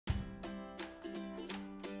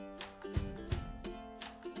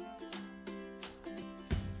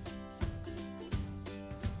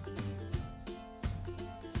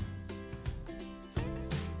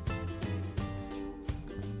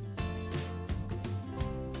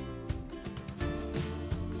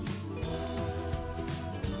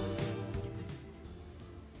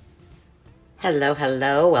Hello,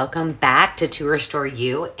 hello. Welcome back to To Restore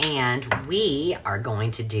You, and we are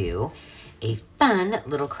going to do a fun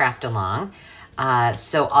little craft along.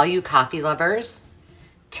 So all you coffee lovers,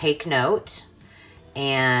 take note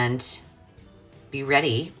and be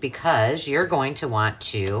ready because you're going to want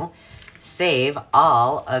to save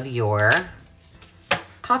all of your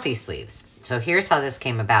coffee sleeves. So here's how this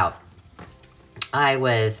came about. I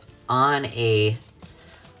was on a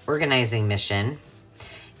organizing mission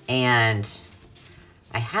and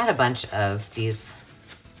I had a bunch of these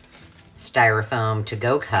styrofoam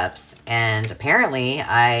to-go cups, and apparently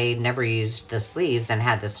I never used the sleeves and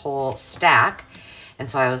had this whole stack. And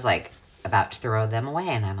so I was like about to throw them away,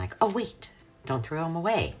 and I'm like, oh wait, don't throw them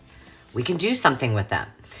away. We can do something with them.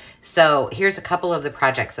 So here's a couple of the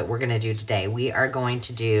projects that we're gonna do today. We are going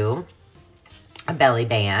to do a belly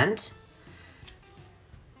band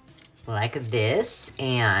like this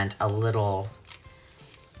and a little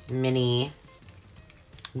mini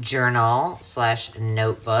journal slash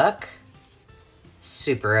notebook.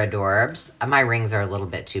 Super adorbs. My rings are a little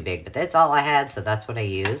bit too big, but that's all I had, so that's what I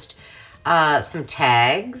used. Some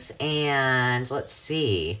tags, and let's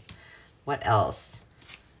see, what else?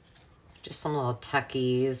 Just some little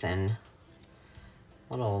tuckies and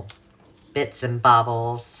little bits and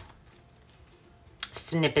bobbles,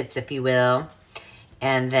 snippets, if you will.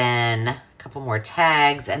 And then a couple more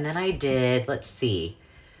tags, and then I did, let's see,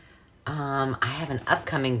 I have an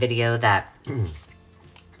upcoming video that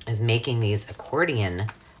is making these accordion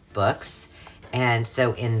books. And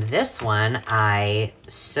so in this one, I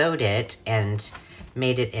sewed it and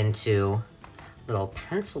made it into a little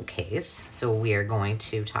pencil case. So we are going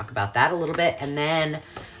to talk about that a little bit. And then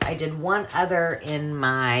I did one other in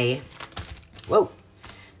my,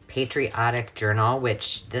 patriotic journal,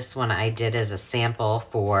 which this one I did as a sample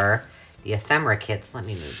for the ephemera kits. Let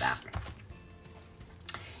me move that.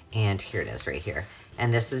 And here it is right here.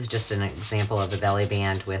 And this is just an example of a belly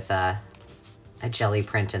band with a jelly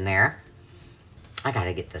print in there. I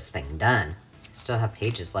gotta get this thing done. Still have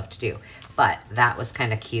pages left to do. But that was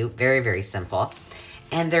kind of cute. Very, very simple.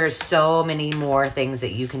 And there's so many more things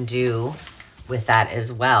that you can do with that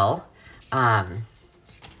as well.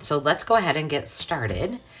 So let's go ahead and get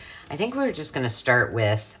started. I think we're just gonna start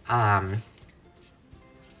with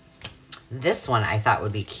this one I thought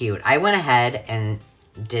would be cute. I went ahead and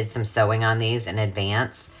did some sewing on these in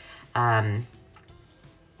advance. I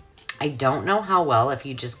don't know how well, if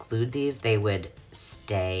you just glued these, they would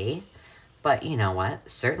stay, but you know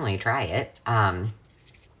what? Certainly try it.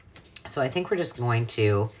 So I think we're just going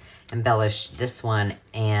to embellish this one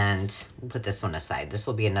and put this one aside. This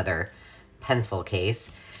will be another pencil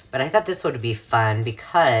case, but I thought this would be fun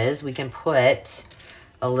because we can put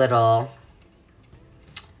a little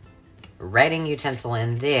writing utensil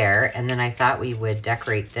in there, and then I thought we would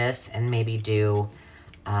decorate this and maybe do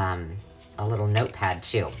a little notepad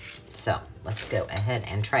too. So let's go ahead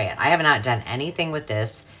and try it. I have not done anything with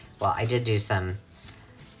this. Well, I did do some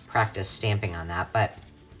practice stamping on that, but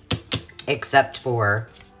except for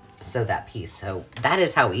sew that piece. So that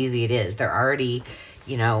is how easy it is. They're already,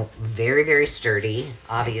 you know, very, very sturdy,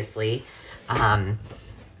 obviously.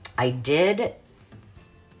 I did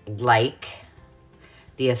like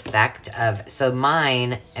the effect of, so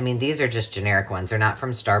mine, I mean, these are just generic ones. They're not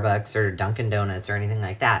from Starbucks or Dunkin' Donuts or anything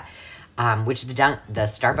like that. Which the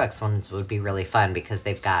Starbucks ones would be really fun because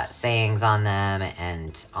they've got sayings on them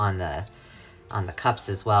and on the cups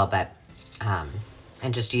as well. But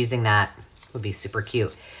and just using that would be super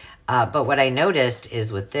cute. But what I noticed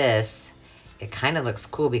is with this, it kind of looks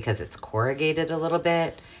cool because it's corrugated a little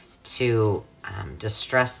bit to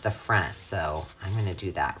distress the front. So I'm going to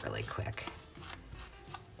do that really quick.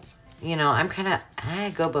 You know,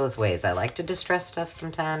 I go both ways. I like to distress stuff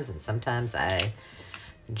sometimes, and sometimes I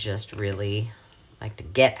just really like to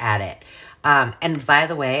get at it. And by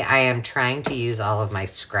the way, I am trying to use all of my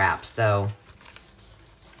scraps. So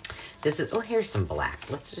this is, oh, here's some black.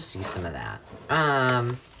 Let's just use some of that.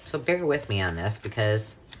 So bear with me on this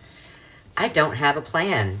because I don't have a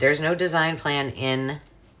plan. There's no design plan in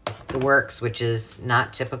the works, which is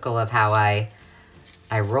not typical of how I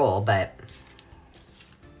roll, but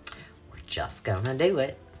we're just gonna do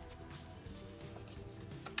it.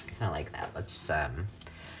 Kind of like that. Let's,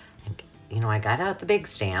 you know, I got out the big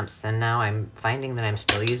stamps, and now I'm finding that I'm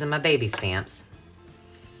still using my baby stamps.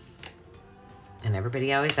 And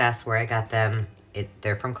everybody always asks where I got them.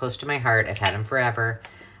 They're from close to my heart. I've had them forever.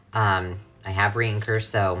 I have reinkers,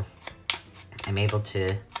 so I'm able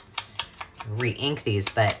to re-ink these,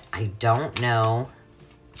 but I don't know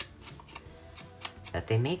that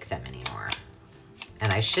they make them anymore.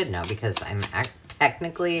 And I should know because I'm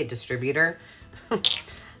technically a distributor.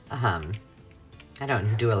 I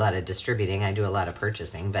don't do a lot of distributing. I do a lot of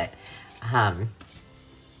purchasing, but that's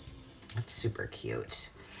super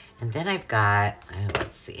cute. And then I've got,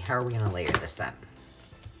 let's see, how are we going to layer this up?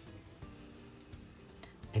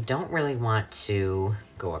 I don't really want to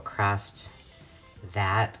go across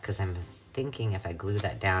that because I'm thinking if I glue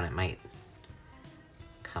that down, it might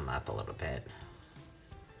come up a little bit.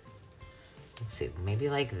 Let's see, maybe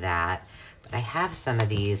like that. But I have some of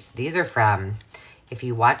these. These are from, if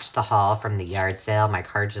you watched the haul from the yard sale, my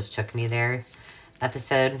car just took me there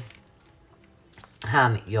episode,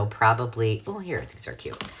 you'll probably, oh, here, these are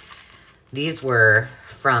cute. These were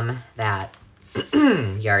from that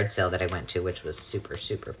yard sale that I went to, which was super,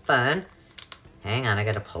 super fun. Hang on, I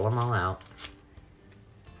got to pull them all out.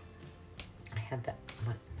 I had that,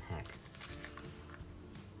 what the heck?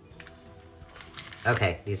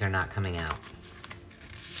 Okay, these are not coming out.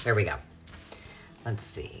 There we go. Let's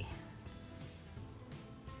see.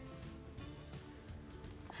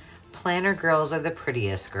 Planner girls are the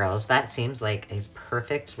prettiest girls. That seems like a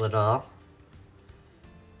perfect little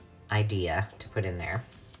idea to put in there.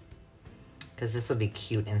 Because this would be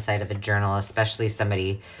cute inside of a journal, especially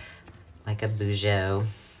somebody like a Bougeot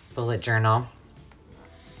bullet journal.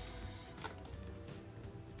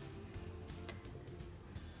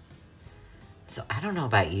 So I don't know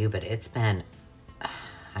about you, but it's been,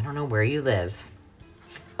 I don't know where you live.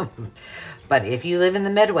 But if you live in the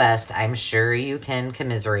Midwest, I'm sure you can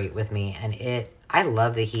commiserate with me. And I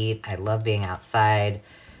love the heat. I love being outside.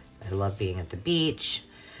 I love being at the beach.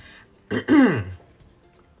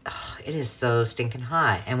 Oh, it is so stinking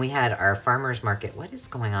hot. And we had our farmer's market. What is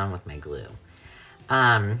going on with my glue?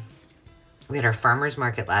 We had our farmer's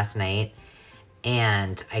market last night.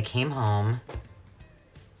 And I came home.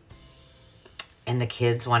 And the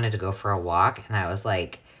kids wanted to go for a walk. And I was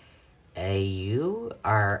like, you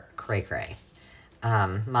are cray-cray.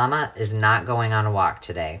 Mama is not going on a walk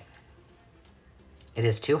today. It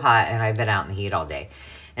is too hot and I've been out in the heat all day.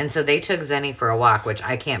 And so they took Zenny for a walk, which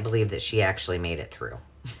I can't believe that she actually made it through.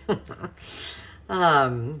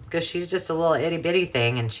 Because she's just a little itty-bitty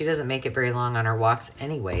thing and she doesn't make it very long on her walks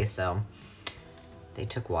anyway. So they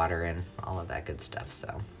took water and all of that good stuff.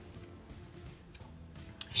 So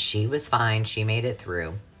she was fine. She made it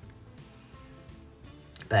through.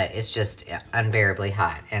 But it's just unbearably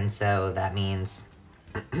hot. And so that means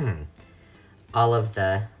all of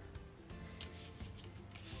the,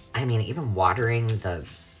 I mean, even watering the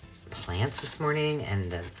plants this morning and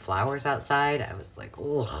the flowers outside, I was like,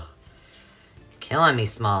 ugh, killing me,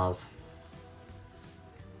 Smalls.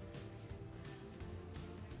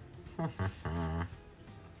 I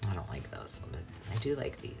don't like those, but I do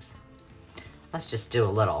like these. Let's just do a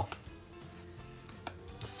little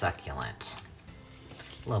succulent.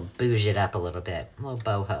 A little bouge it up a little bit. A little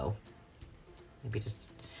boho. Maybe just,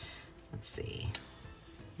 let's see.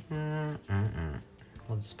 We'll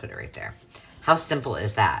just put it right there. How simple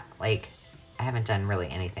is that? Like, I haven't done really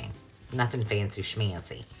anything. Nothing fancy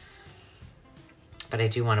schmancy. But I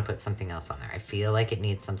do want to put something else on there. I feel like it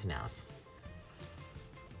needs something else.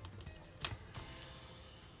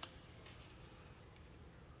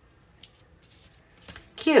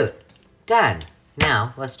 Cute. Done.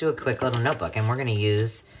 Now, let's do a quick little notebook, and we're going to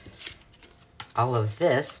use all of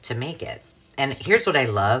this to make it. And here's what I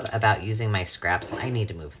love about using my scraps. I need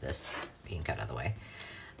to move this ink out of the way.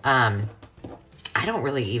 I don't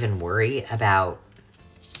really even worry about,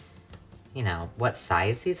 you know, what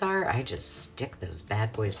size these are. I just stick those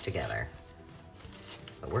bad boys together.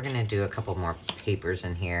 But we're going to do a couple more papers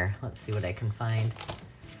in here. Let's see what I can find.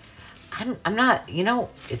 I'm not, you know,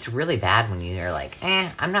 it's really bad when you're like,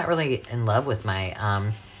 I'm not really in love with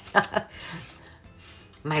my,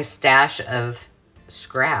 my stash of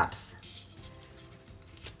scraps.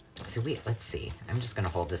 So let's see. I'm just going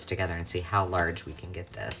to hold this together and see how large we can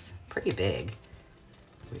get this. Pretty big.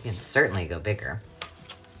 We can certainly go bigger.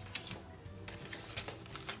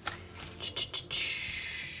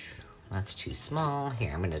 That's too small.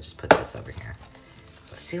 Here, I'm going to just put this over here.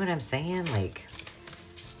 See what I'm saying? Like,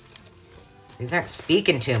 these aren't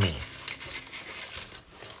speaking to me.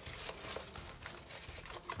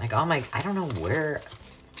 Like all my, I don't know where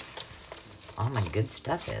all my good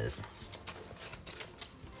stuff is.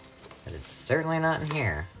 But it's certainly not in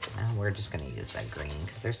here. Well, we're just going to use that green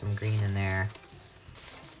because there's some green in there.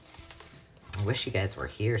 I wish you guys were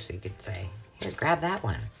here so you could say, here, grab that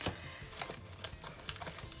one.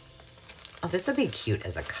 Oh, this would be cute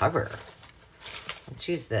as a cover. Let's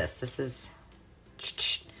use this. This is...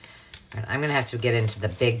 I'm going to have to get into the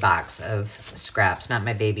big box of scraps, not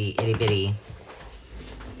my baby itty-bitty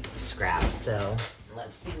scraps. So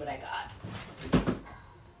let's see what I got. I'm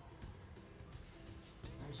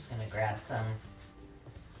just going to grab some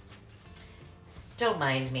Don't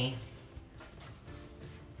mind me.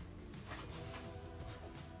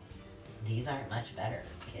 These aren't much better,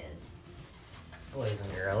 kids. Boys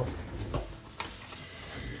and girls.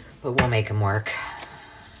 But we'll make them work.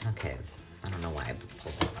 Okay, I don't know why I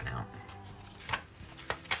pulled that one out.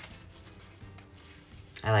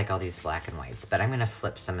 I like all these black and whites, but I'm going to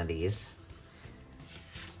flip some of these.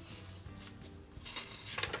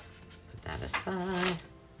 Put that aside.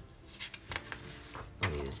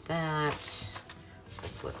 We'll use that. We'll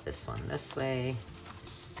flip this one this way.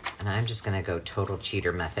 And I'm just going to go total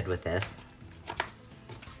cheater method with this.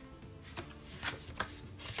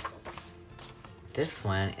 This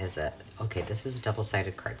one is okay, this is a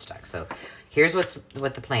double-sided cardstock. So here's what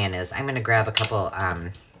the plan is. I'm going to grab a couple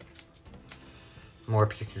more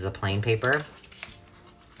pieces of plain paper.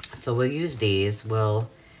 So we'll use these. We'll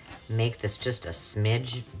make this just a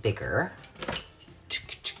smidge bigger.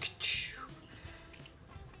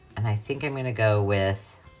 And I think I'm going to go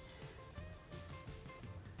with,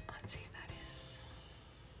 let's see if that is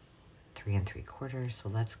 3 3/4. So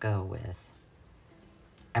let's go with,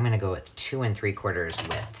 I'm going to go with 2 3/4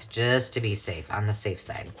 width, just to be safe, on the safe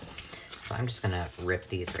side. So I'm just going to rip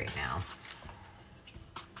these right now.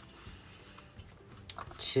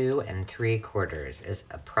 2 3/4 is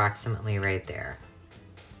approximately right there.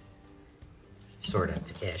 Sort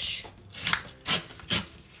of, ish.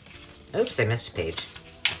 Oops, I missed a page.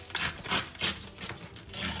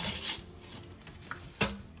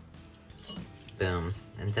 Boom.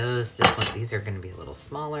 And these are going to be a little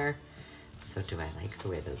smaller. So do I like the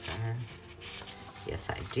way those are? Yes,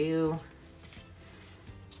 I do.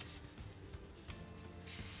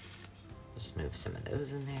 Just move some of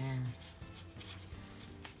those in there.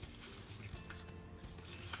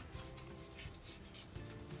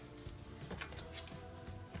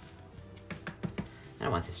 I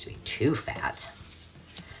don't want this to be too fat.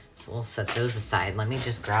 So we'll set those aside. Let me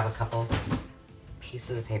just grab a couple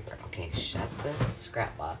pieces of paper. Okay, shut the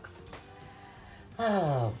scrap box.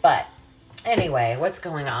 Oh, but anyway, what's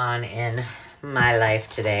going on in my life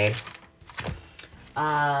today?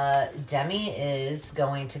 Demi is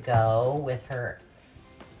going to go with her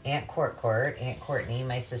Aunt Courtney,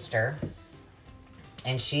 my sister,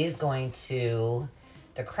 and she's going to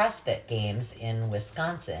the CrossFit Games in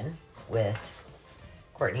Wisconsin with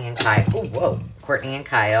Courtney and Kyle. Oh, whoa. Courtney and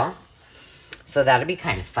Kyle. So that'll be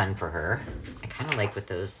kind of fun for her. I kind of like with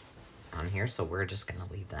those on here, so we're just going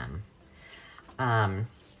to leave them.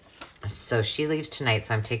 So she leaves tonight,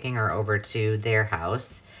 so I'm taking her over to their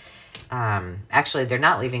house. Actually, they're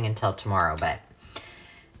not leaving until tomorrow, but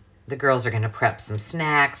the girls are going to prep some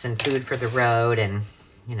snacks and food for the road and,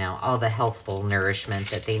 you know, all the healthful nourishment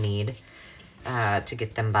that they need to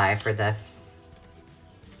get them by for the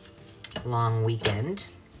long weekend.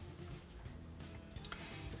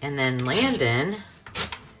 And then Landon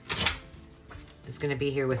is going to be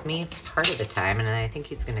here with me part of the time, and then I think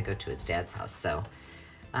he's going to go to his dad's house. So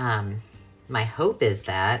my hope is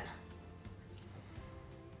that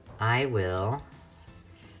I will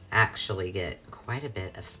actually get quite a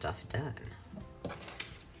bit of stuff done.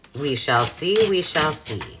 We shall see, we shall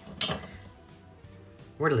see.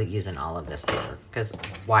 We're using all of this paper, because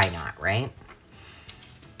why not, right?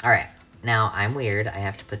 All right, now I'm weird. I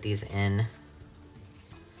have to put these in.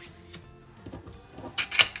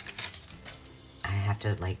 I have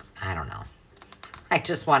to, like, I don't know. I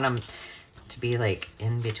just want them to be, like,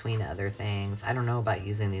 in between other things. I don't know about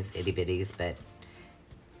using these itty-bitties, but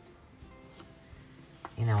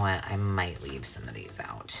you know what? I might leave some of these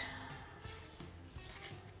out.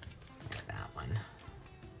 Like that one.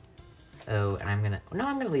 Oh, and I'm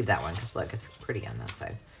gonna leave that one, because look, it's pretty on that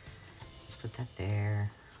side. Let's put that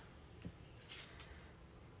there.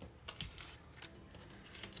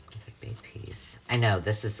 With a big piece. I know,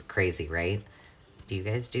 this is crazy, right? Do you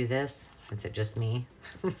guys do this? Is it just me?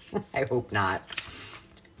 I hope not.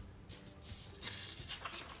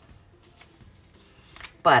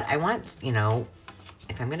 But I want, you know,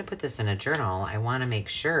 if I'm going to put this in a journal, I want to make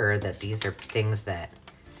sure that these are things that,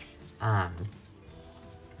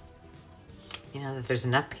 you know, that there's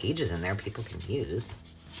enough pages in there people can use.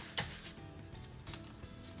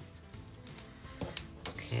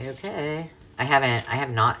 Okay. I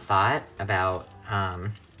have not thought about,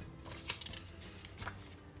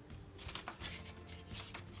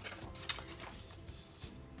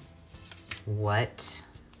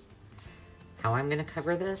 how I'm going to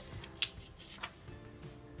cover this.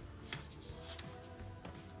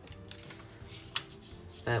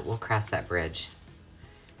 But we'll cross that bridge.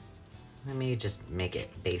 Let me just make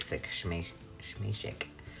it basic shmashik.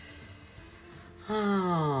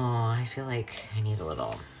 Oh, I feel like I need a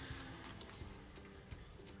little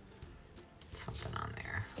something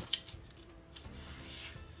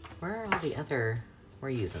Where are all the other, we're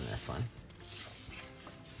using this one.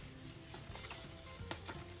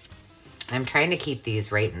 I'm trying to keep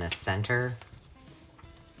these right in the center-ish.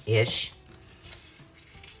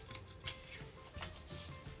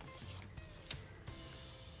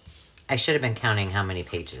 I should have been counting how many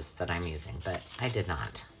pages that I'm using, but I did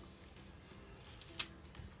not.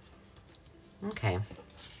 Okay.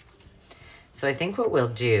 So I think what we'll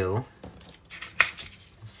do,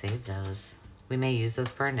 we'll save those. We may use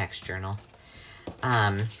those for our next journal.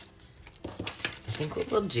 I think what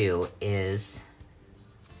we'll do is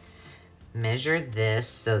measure this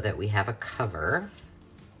so that we have a cover.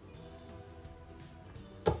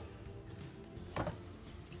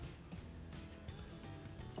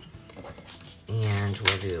 And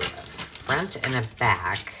we'll do a front and a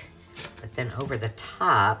back, but then over the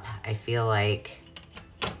top, I feel like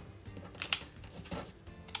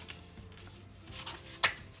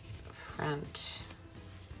front.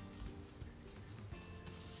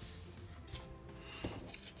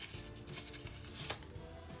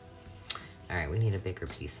 All right, we need a bigger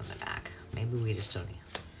piece on the back. Maybe we just don't need,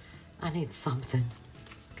 I need something.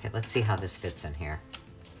 Okay, let's see how this fits in here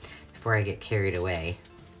before I get carried away.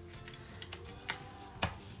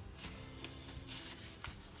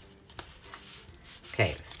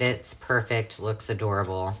 Okay, fits perfect, looks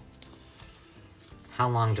adorable. How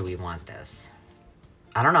long do we want this?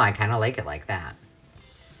 I don't know, I kind of like it like that.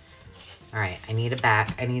 All right, I need a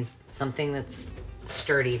back. I need something that's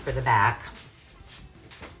sturdy for the back.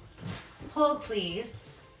 Hold, please.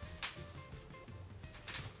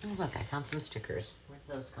 Oh, look, I found some stickers. Where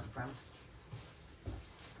did those come from?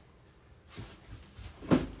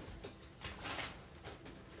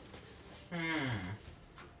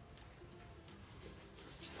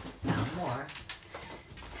 Found more.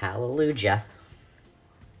 Hallelujah.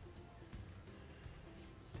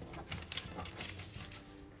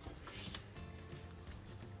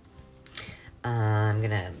 I'm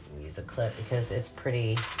gonna use a clip because it's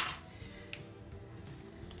pretty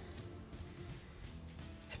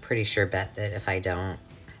sure bet that if I don't,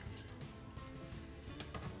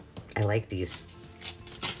 I like these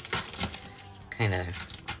kind of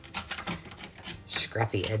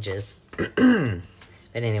scruffy edges.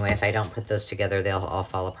 But anyway, if I don't put those together, they'll all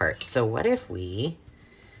fall apart. So what if we'll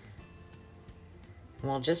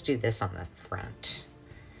just do this on the front.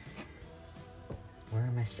 Where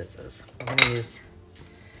are my scissors? We're gonna use,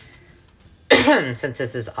 since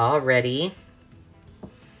this is already,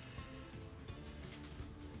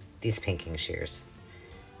 these pinking shears,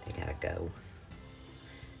 they gotta go.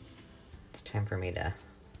 It's time for me to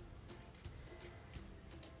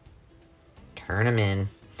turn them in.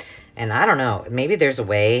 And I don't know, maybe there's a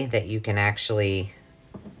way that you can actually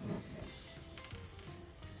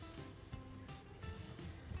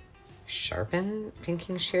sharpen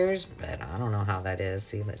pinking shears, but I don't know how that is.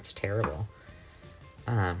 See, that's terrible.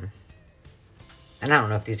 And I don't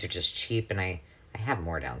know if these are just cheap, and I have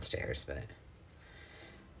more downstairs, but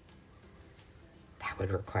that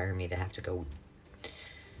would require me to have to go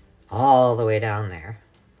all the way down there.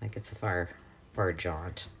 Like it's a far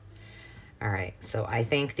jaunt. All right, so I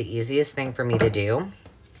think the easiest thing for me to do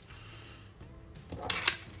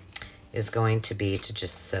is going to be to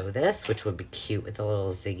just sew this, which would be cute with a little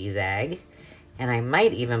ziggy zag. And I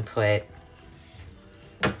might even put,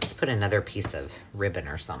 let's put another piece of ribbon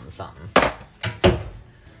or something.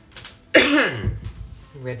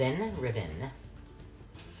 Ribbon.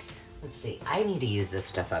 Let's see, I need to use this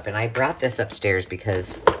stuff up. And I brought this upstairs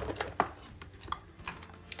because,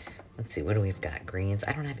 let's see, what do we've got? Greens.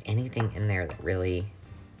 I don't have anything in there that really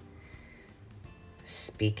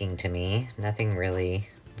speaking to me. Nothing really,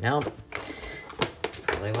 nope. That's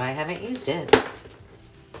probably why I haven't used it.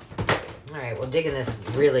 All right, we'll dig in this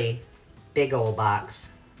really big old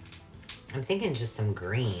box. I'm thinking just some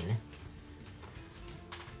green.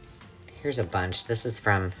 Here's a bunch. This is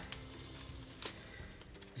from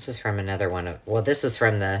another one of, well, this is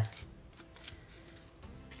from an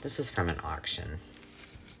auction.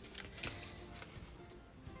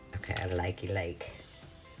 Okay, I like.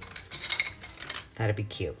 That'd be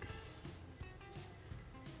cute.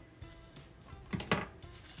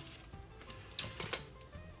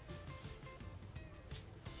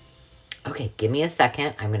 Okay, give me a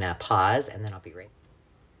second. I'm gonna pause and then I'll be right.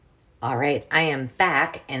 All right, I am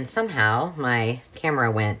back and somehow my camera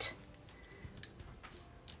went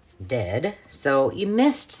dead. So you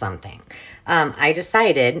missed something. I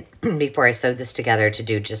decided before I sewed this together to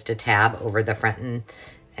do just a tab over the front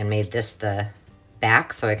and made this the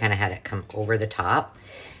back. So I kind of had it come over the top.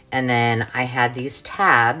 And then I had these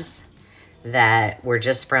tabs that were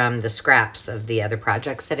just from the scraps of the other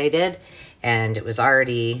projects that I did. and it was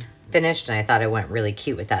already finished, and I thought it went really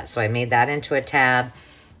cute with that. So I made that into a tab,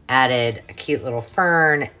 added a cute little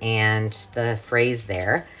fern and the phrase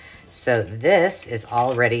there. So this is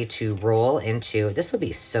all ready to roll into, this would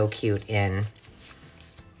be so cute in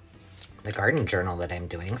the garden journal that I'm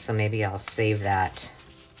doing. So maybe I'll save that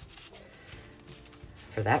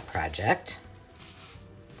for that project.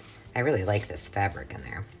 I really like this fabric in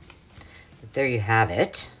there. But there you have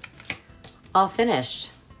it. All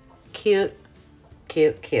finished. Cute,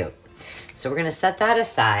 cute, cute. So we're gonna set that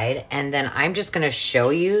aside, and then I'm just gonna show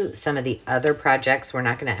you some of the other projects. We're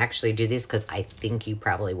not gonna actually do these because I think you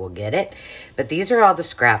probably will get it. But these are all the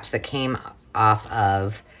scraps that came off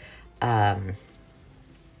of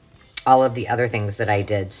all of the other things that I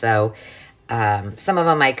did. So some of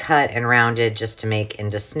them I cut and rounded just to make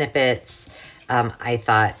into snippets. I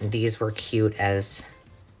thought these were cute as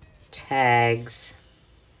tags.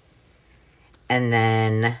 And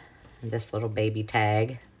then this little baby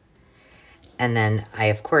tag. And then I,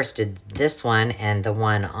 of course, did this one and the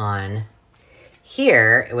one on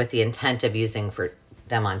here with the intent of using for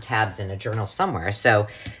them on tabs in a journal somewhere. So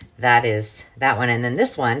that is that one. And then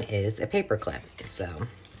this one is a paper clip. So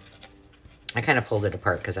I kind of pulled it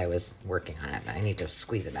apart because I was working on it, but I need to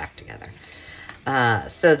squeeze it back together.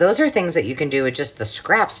 So those are things that you can do with just the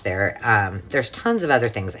scraps there. There's tons of other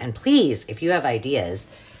things. And please, if you have ideas,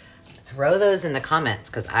 throw those in the comments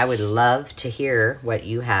because I would love to hear what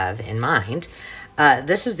you have in mind.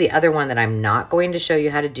 This is the other one that I'm not going to show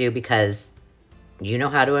you how to do because you know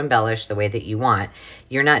how to embellish the way that you want.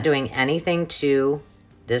 You're not doing anything to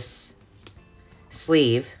this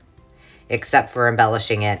sleeve except for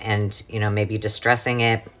embellishing it and, you know, maybe distressing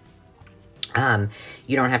it.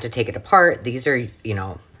 You don't have to take it apart. These are, you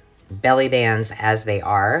know, belly bands as they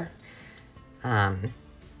are.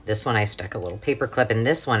 This one I stuck a little paper clip, and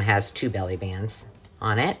this one has 2 belly bands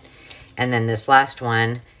on it. And then this last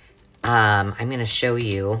one, I'm going to show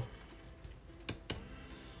you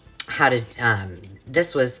how to,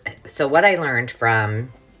 so what I learned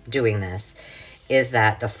from doing this is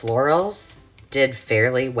that the florals did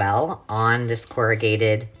fairly well on this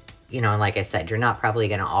corrugated, you know, and like I said, you're not probably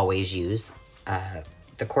going to always use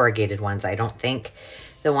the corrugated ones. I don't think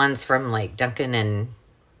the ones from like Dunkin' and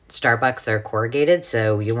Starbucks are corrugated,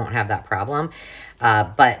 so you won't have that problem.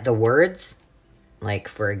 But the words, like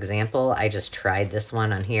for example, I just tried this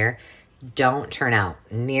one on here, don't turn out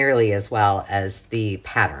nearly as well as the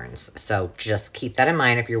patterns. So just keep that in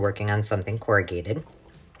mind if you're working on something corrugated.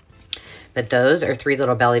 But those are 3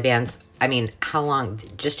 little belly bands. I mean, how long?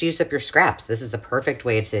 Just use up your scraps. This is a perfect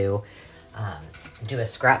way to do a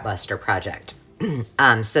scrap buster project.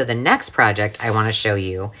 So the next project I want to show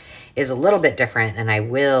you is a little bit different, and I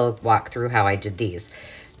will walk through how I did these.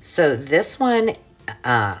 So this one,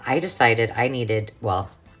 I decided I needed, well,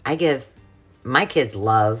 my kids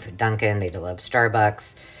love Dunkin', they love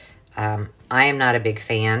Starbucks. I am not a big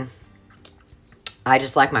fan. I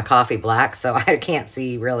just like my coffee black, so I can't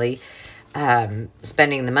see really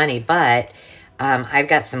spending the money, but I've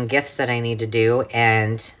got some gifts that I need to do,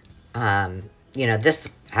 and you know, this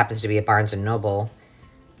happens to be a Barnes & Noble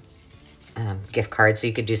gift card, so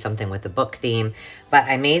you could do something with the book theme. But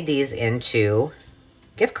I made these into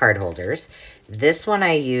gift card holders. This one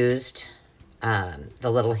I used the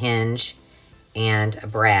little hinge and a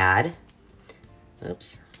brad.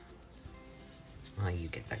 Oops. Oh, you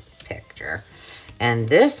get the picture. And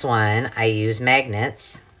this one I used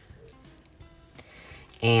magnets.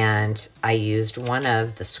 And I used one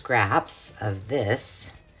of the scraps of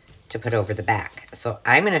this to put over the back. So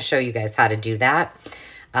I'm going to show you guys how to do that.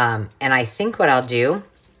 And I think what I'll do,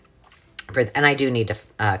 and I do need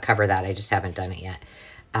to cover that. I just haven't done it yet.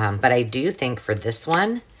 But I do think for this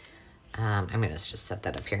one, I'm going to just set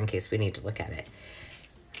that up here in case we need to look at it.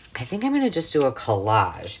 I think I'm going to just do a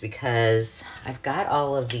collage because I've got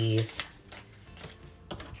all of these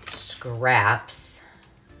scraps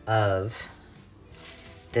of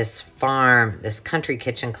this farm, this country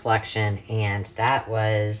kitchen collection, and that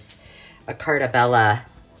was a Cartabella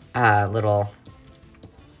little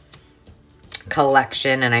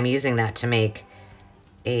collection, and I'm using that to make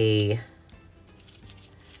a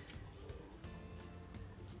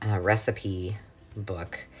recipe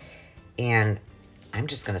book. And I'm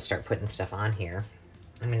just going to start putting stuff on here.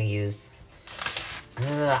 I'm going to use,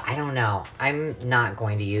 I don't know. I'm not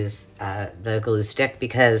going to use the glue stick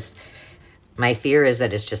because my fear is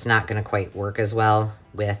that it's just not going to quite work as well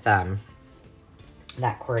with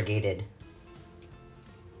that corrugated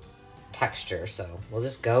texture. So we'll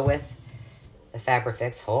just go with the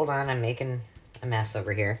Fabrifix. Hold on, I'm making a mess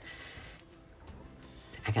over here.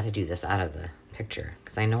 I got to do this out of the picture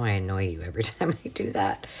because I know I annoy you every time I do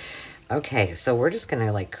that. Okay, so we're just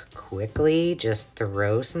gonna like quickly just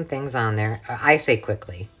throw some things on there. I say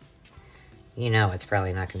quickly. You know it's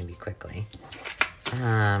probably not gonna be quickly.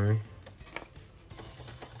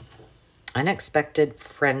 Unexpected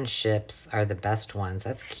friendships are the best ones.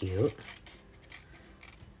 That's cute.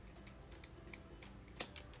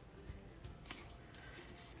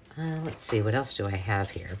 Let's see, what else do I have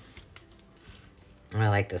here? I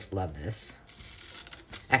like this, love this.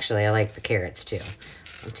 Actually, I like the carrots too.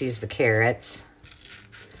 Let's use the carrots.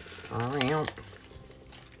 All right. We'll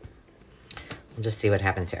just see what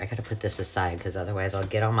happens here. I gotta put this aside because otherwise I'll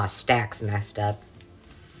get all my stacks messed up.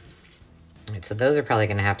 All right, so those are probably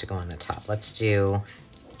gonna have to go on the top. Let's do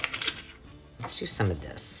some of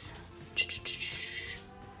this.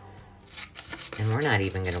 And we're not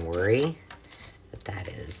even gonna worry that that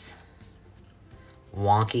is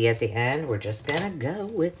wonky at the end. We're just gonna go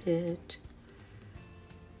with it.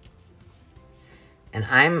 And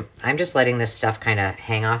I'm just letting this stuff kind of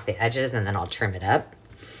hang off the edges and then I'll trim it up.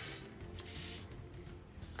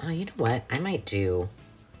 Oh, you know what? I might do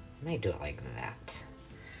it like that.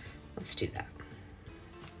 Let's do that.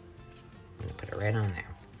 I'm gonna put it right on there.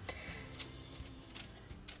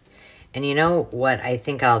 And you know what I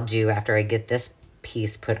think I'll do after I get this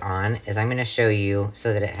piece put on is I'm gonna show you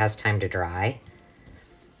so that it has time to dry.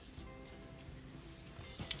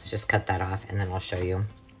 Let's just cut that off and then I'll show you.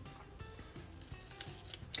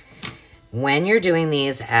 When you're doing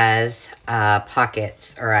these as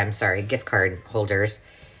pockets, or I'm sorry, gift card holders,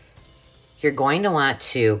 you're going to want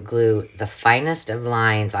to glue the finest of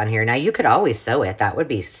lines on here. Now, you could always sew it. That would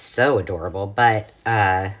be so adorable, but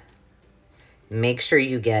make sure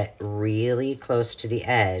you get really close to the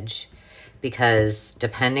edge because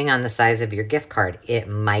depending on the size of your gift card, it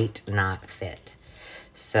might not fit.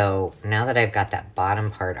 So now that I've got that bottom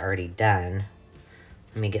part already done,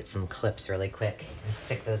 let me get some clips really quick and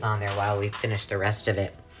stick those on there while we finish the rest of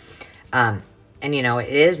it. And you know, it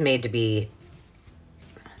is made to be,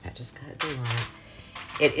 that just got glue on it.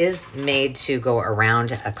 It is made to go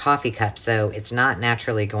around a coffee cup, so it's not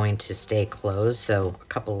naturally going to stay closed. So a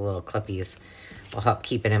couple of little clippies will help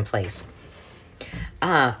keep it in place.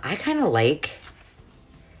 I kind of like,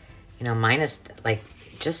 you know, minus like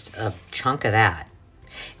just a chunk of that.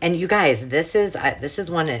 And you guys, this is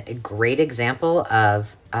a great example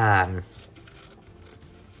of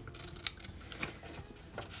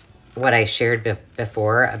what I shared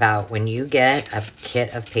before about when you get a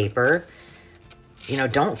kit of paper, you know,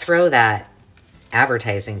 don't throw that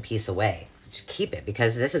advertising piece away. Just keep it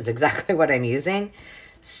because this is exactly what I'm using.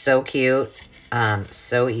 So cute,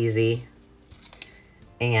 so easy,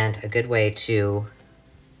 and a good way to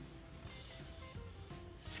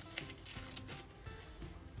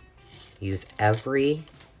use every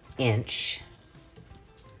inch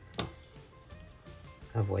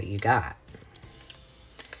of what you got.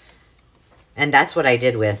 And that's what I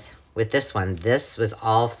did with this one. This was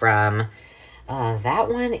all from, that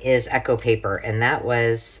one is Echo Paper. And that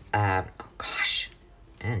was, oh gosh,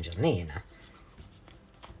 Angelina.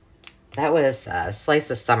 That was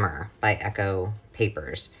Slice of Summer by Echo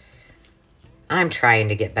Papers. I'm trying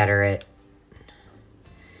to get better at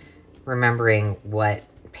remembering what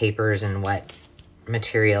papers and what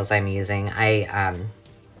materials I'm using. I'm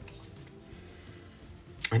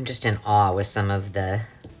just in awe with some of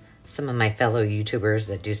my fellow YouTubers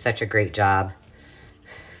that do such a great job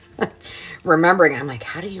remembering. I'm like,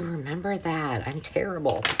 how do you remember that? I'm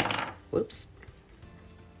terrible. Whoops.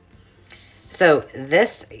 So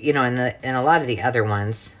this, you know, in a lot of the other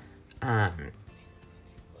ones, I'm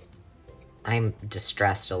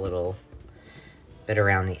distressed a little bit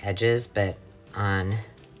around the edges, but on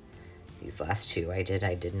these last two I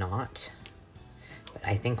did not. But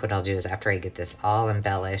I think what I'll do is after I get this all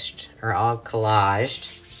embellished or all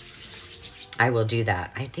collaged, I will do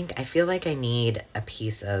that. I feel like I need a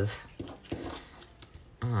piece of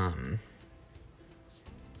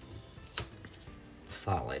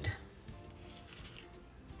solid.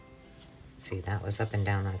 See, that was up and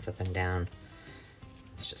down, that's up and down.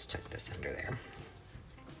 Let's just tuck this under there.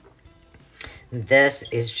 This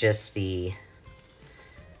is just the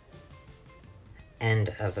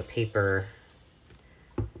end of a paper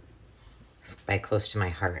by Close to My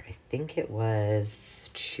Heart. I think it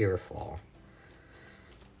was Cheerful.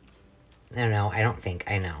 No, I don't think.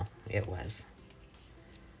 I know. It was.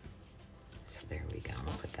 So there we go.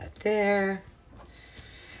 I'll put that there.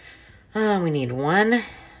 We need one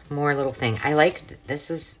more little thing. I like,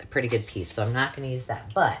 this is a pretty good piece, so I'm not going to use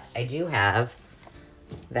that. But I do have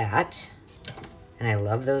that. And I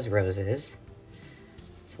love those roses.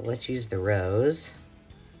 So let's use the rose.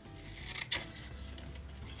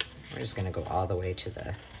 We're just going to go all the way to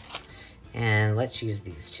the And let's use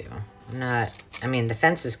these two. I mean, the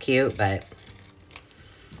fence is cute, but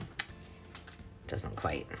doesn't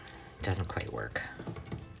quite work.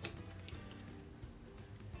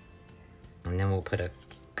 And then we'll put a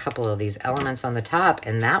couple of these elements on the top,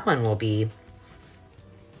 and that one will be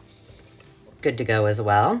good to go as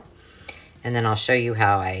well. And then I'll show you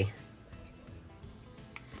how I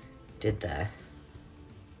did the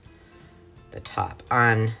top.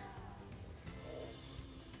 On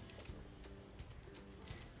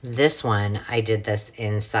this one, I did this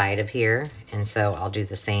inside of here, and so I'll do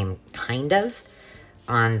the same kind of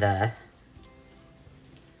on the...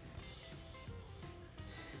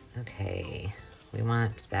 Okay, we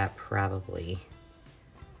want that probably...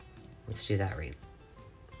 Let's do that right.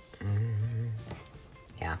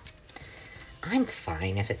 Yeah. I'm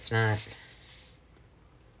fine if it's not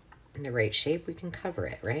in the right shape. We can cover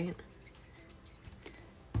it, right?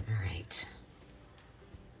 All right.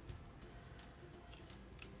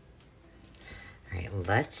 All right,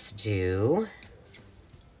 let's do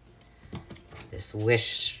this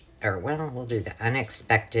wish, or well, we'll do the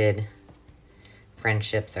unexpected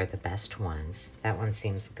friendships are the best ones. That one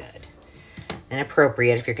seems good and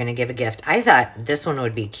appropriate if you're going to give a gift. I thought this one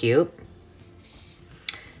would be cute.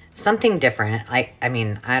 Something different. I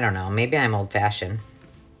mean, I don't know. Maybe I'm old-fashioned.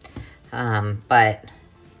 But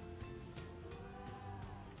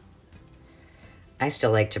I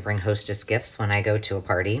still like to bring hostess gifts when I go to a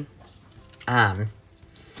party. And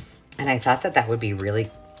I thought that would be really,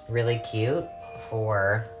 really cute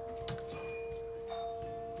for...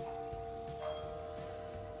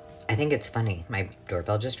 I think it's funny. My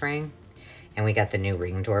doorbell just rang, and we got the new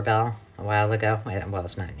Ring doorbell a while ago. Well,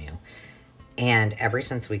 it's not new. And ever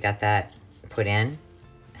since we got that put in,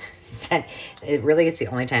 it really, it's the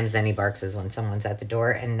only time Zenny barks is when someone's at the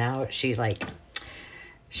door. And now she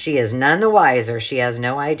is none the wiser. She has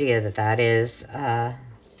no idea that is the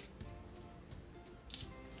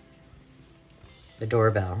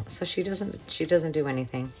doorbell. So she doesn't do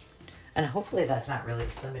anything. And hopefully that's not really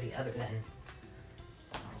somebody other than,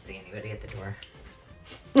 I don't see anybody at the door.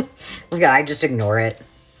 Look, I just ignore it.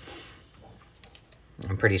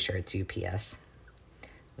 I'm pretty sure it's UPS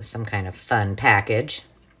with some kind of fun package.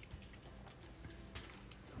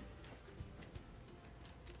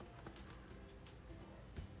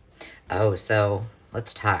 Oh, so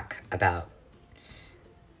let's talk about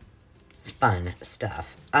fun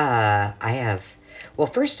stuff. Well,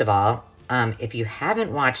 first of all, if you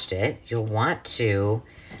haven't watched it, you'll want to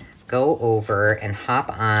go over and hop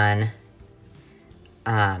on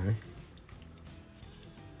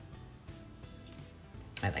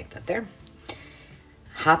I like that there.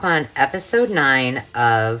 Hop on episode 9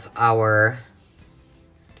 of our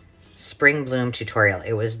Spring Bloom tutorial.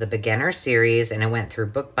 It was the beginner series, and it went through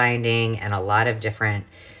bookbinding and a lot of different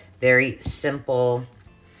very simple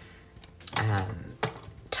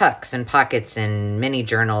tucks and pockets and mini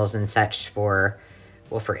journals and such for,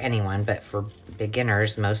 well, for anyone, but for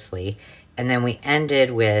beginners mostly. And then we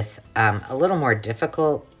ended with a little more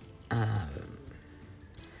difficult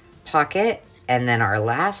pocket. And then our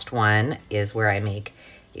last one is where I make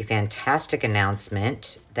a fantastic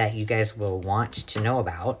announcement that you guys will want to know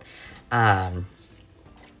about.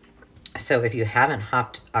 So if you haven't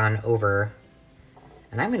hopped on over,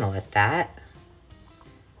 and I'm going to let that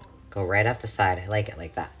go right off the side. I like it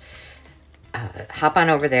like that. Hop on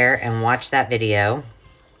over there and watch that video.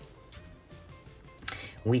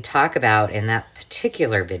 We talk about in that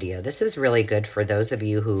particular video, this is really good for those of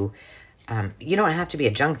you who, you don't have to be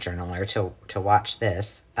a junk journaler to watch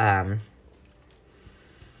this. But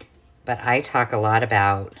I talk a lot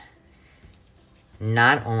about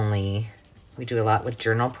not only, we do a lot with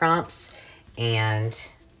journal prompts, and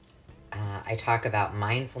I talk about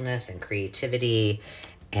mindfulness and creativity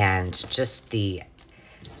and just the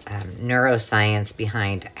neuroscience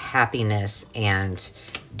behind happiness and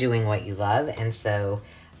doing what you love. And so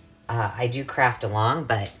I do craft along,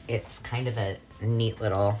 but it's kind of a neat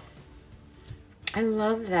little... I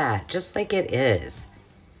love that, just like it is.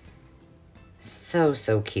 So,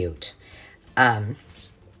 so cute. But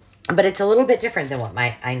it's a little bit different than what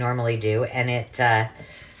I normally do, and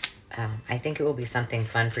I think it will be something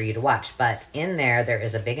fun for you to watch. But in there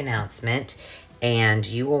is a big announcement, and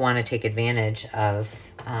you will want to take advantage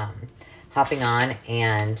of hopping on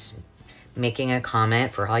and making a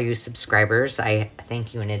comment. For all you subscribers, I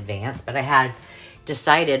thank you in advance. But I had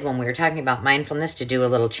decided when we were talking about mindfulness to do a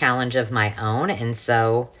little challenge of my own, and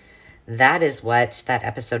so that is what that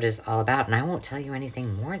episode is all about. And I won't tell you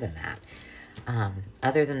anything more than that,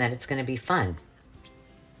 other than that it's going to be fun.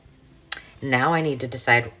 Now I need to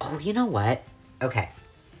decide, oh, you know what? Okay,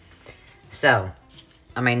 so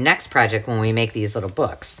on my next project, when we make these little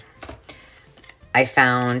books, I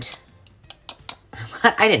found,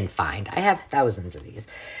 I didn't find, I have thousands of these.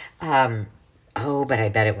 Oh, but I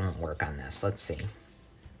bet it won't work on this. Let's see.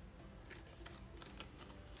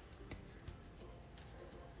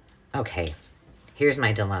 Okay, here's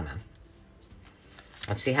my dilemma.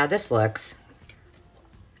 Let's see how this looks.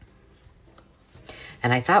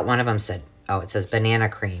 And I thought one of them said, oh, it says banana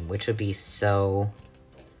cream, which would be so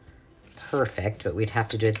perfect, but we'd have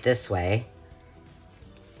to do it this way,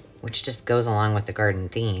 which just goes along with the garden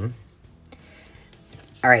theme.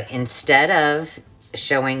 All right, instead of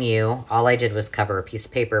showing you, all I did was cover a piece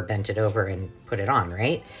of paper, bent it over, and put it on,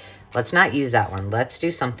 right? Let's not use that one. Let's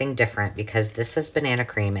do something different because this says banana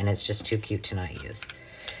cream and it's just too cute to not use.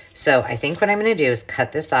 So I think what I'm going to do is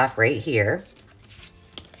cut this off right here.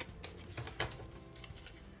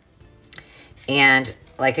 And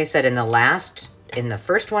like I said, in the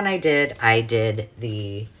first one I did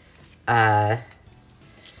the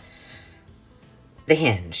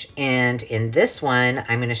hinge. And in this one,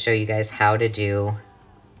 I'm going to show you guys how to do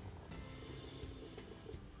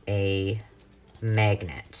a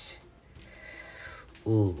magnet.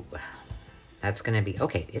 Ooh, that's going to be,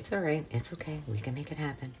 okay, it's all right. It's okay. We can make it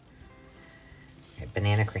happen. All right,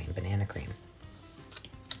 banana cream, banana cream.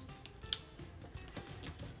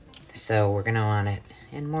 So we're going to want it.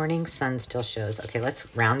 And morning sun still shows. Okay,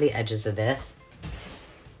 let's round the edges of this.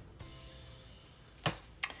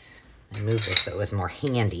 I moved this so it was more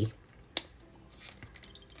handy.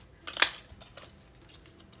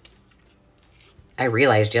 I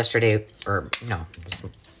realized yesterday, or no,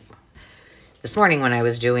 this morning when I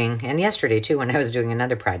was doing, and yesterday too when I was doing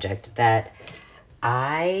another project, that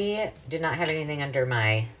I did not have anything under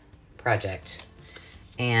my project.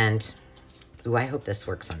 And, ooh, I hope this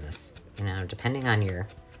works on this. You know, depending on your,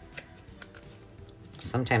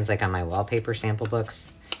 sometimes like on my wallpaper sample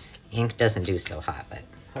books, ink doesn't do so hot, but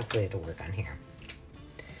hopefully it'll work on here.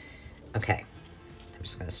 Okay, I'm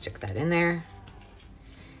just gonna stick that in there.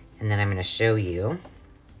 And then I'm gonna show you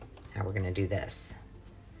how we're gonna do this.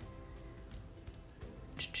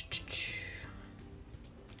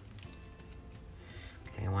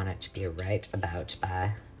 Okay, I want it to be right about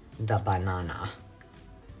by the banana.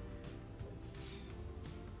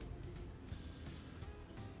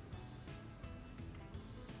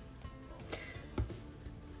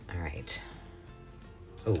 All right.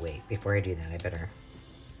 Oh, wait, before I do that, I better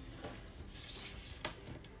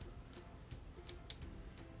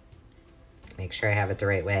make sure I have it the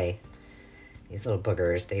right way. These little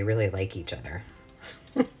boogers, they really like each other.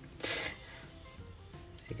 So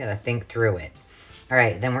you gotta think through it. All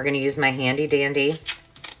right, then we're gonna use my handy dandy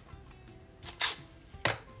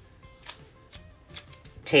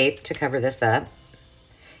tape to cover this up.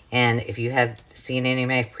 And if you have seen any of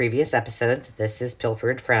my previous episodes, this is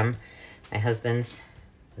pilfered from my husband's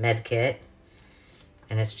med kit.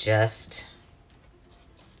 And it's just,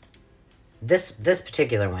 this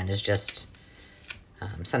particular one is just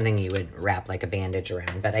something you would wrap like a bandage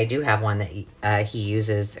around. But I do have one that he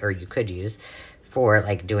uses, or you could use, for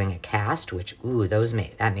like doing a cast, which, ooh,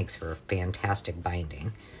 that makes for fantastic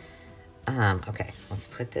binding. Okay, let's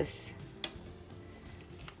put this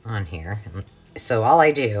on here. So all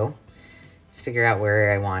I do is figure out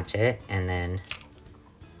where I want it, and then,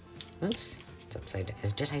 oops, it's upside down.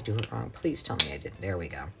 Did I do it wrong? Please tell me I did. There we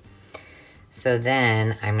go. So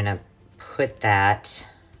then I'm gonna put that,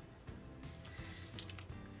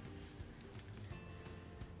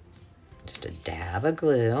 just a dab of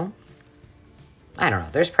glue. I don't know,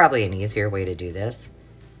 there's probably an easier way to do this,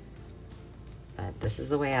 but this is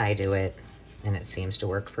the way I do it, and it seems to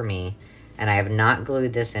work for me. And I have not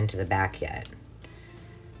glued this into the back yet,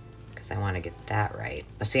 because I want to get that right.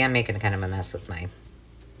 But see, I'm making kind of a mess with my,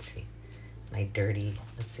 let's see, my dirty,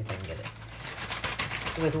 let's see if I can get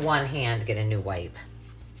it. With one hand, get a new wipe.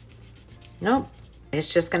 Nope, it's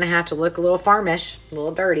just going to have to look a little farmish, a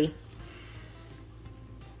little dirty.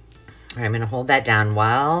 All right, I'm going to hold that down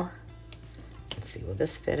while, let's see, will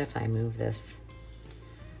this fit if I move this?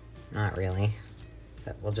 Not really,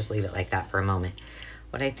 but we'll just leave it like that for a moment.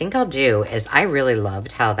 What I think I'll do is, I really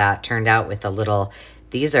loved how that turned out with a little,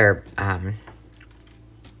 these are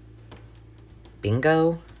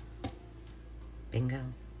bingo,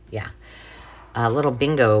 yeah, little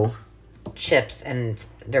bingo chips, and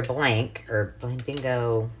they're blank, or blank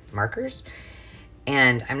bingo markers.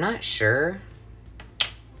 And I'm not sure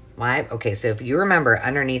why. Okay, so if you remember,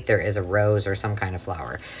 underneath there is a rose or some kind of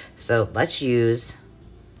flower. So let's use,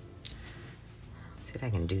 let's see if I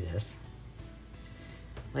can do this.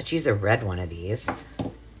 Let's use a red one of these.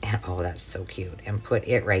 And oh, that's so cute. And put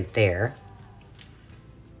it right there.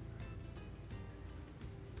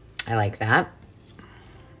 I like that.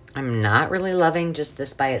 I'm not really loving just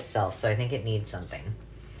this by itself, so I think it needs something.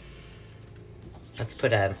 Let's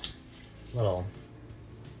put a little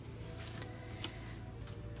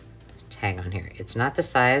tag on here. It's not the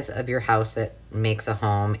size of your house that makes a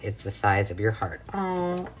home, it's the size of your heart.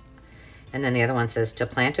 Oh. And then the other one says, to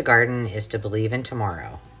plant a garden is to believe in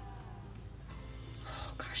tomorrow.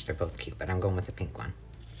 Oh gosh, they're both cute, but I'm going with the pink one.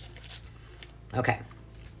 Okay.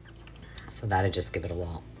 So that'll just give it a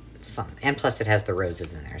little something. And plus it has the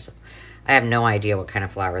roses in there. So I have no idea what kind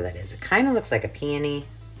of flower that is. It kind of looks like a peony.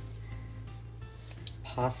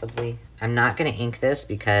 Possibly. I'm not going to ink this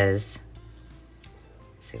because,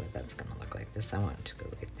 let's see what that's going to look like. This I want to go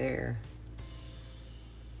right there.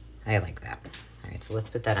 I like that. All right, so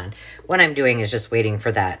let's put that on. What I'm doing is just waiting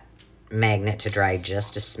for that magnet to dry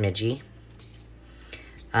just a smidgy.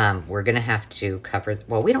 We're going to have to cover,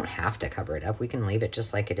 well, we don't have to cover it up. We can leave it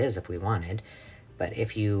just like it is if we wanted. But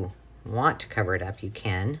if you want to cover it up, you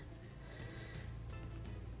can.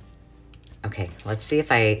 Okay, let's see if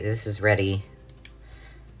this is ready.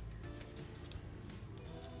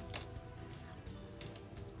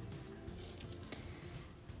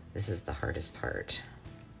 This is the hardest part.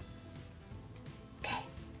 Okay.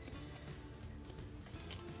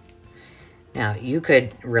 Now, you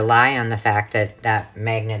could rely on the fact that that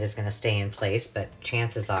magnet is going to stay in place, but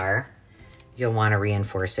chances are you'll want to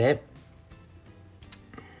reinforce it.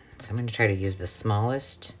 So I'm going to try to use the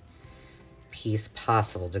smallest piece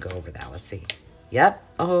possible to go over that. Let's see. Yep.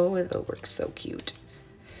 Oh, it works so cute.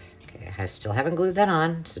 Okay, I still haven't glued that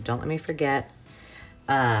on, so don't let me forget.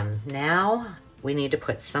 Now we need to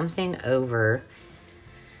put something over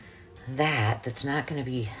that's not going to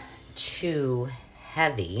be too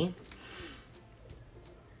heavy.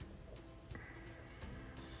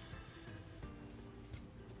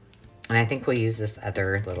 And I think we'll use this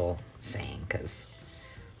other little saying because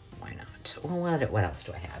why not? Well, what else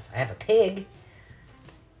do I have? I have a pig.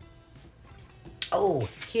 Oh,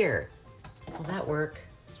 here. Will that work?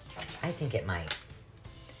 I think it might.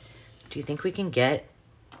 Do you think we can get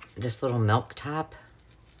this little milk top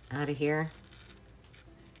out of here?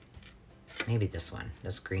 Maybe this one.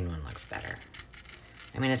 This green one looks better.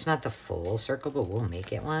 I mean, it's not the full circle, but we'll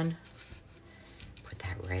make it one. Put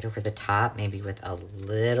that right over the top, maybe with a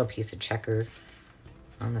little piece of checker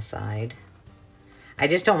on the side. I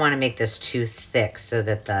just don't want to make this too thick so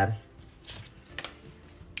that the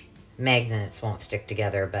magnets won't stick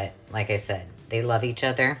together. But like I said, they love each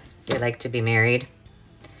other. They like to be married.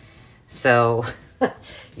 So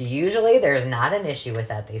usually there's not an issue with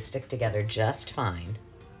that. They stick together just fine.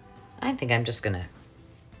 I think I'm just gonna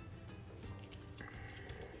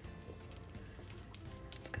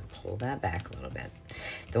pull that back a little bit.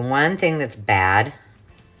 The one thing that's bad,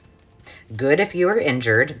 good if you are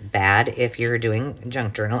injured, bad if you're doing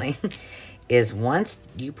junk journaling, is once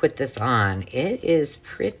you put this on, it is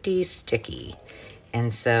pretty sticky.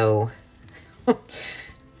 And so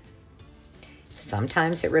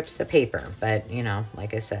sometimes it rips the paper, but you know,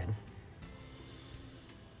 like I said,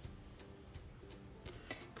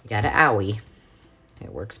 you got an owie.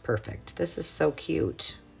 It works perfect. This is so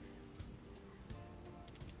cute.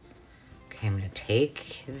 Okay, I'm going to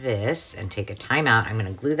take this and take a timeout. I'm going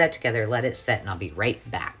to glue that together, let it set, and I'll be right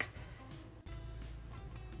back.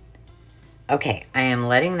 Okay, I am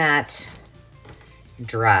letting that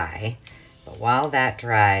dry, but while that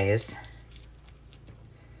dries,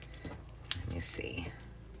 let me see.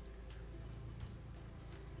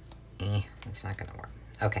 It's not going to work.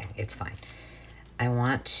 Okay, it's fine. I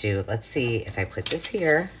want to, let's see if I put this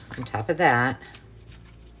here on top of that.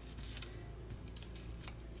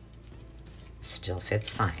 Still fits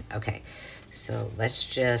fine. Okay, so let's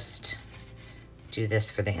just do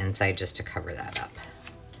this for the inside just to cover that up.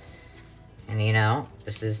 And you know,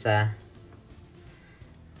 this is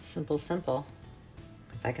simple.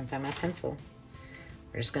 If I can find my pencil,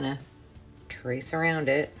 we're just gonna trace around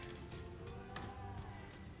it.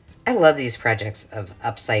 I love these projects of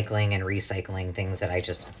upcycling and recycling things that I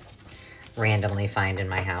just randomly find in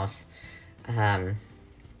my house.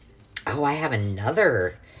 Oh, I have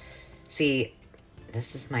another. See,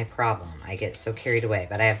 this is my problem. I get so carried away,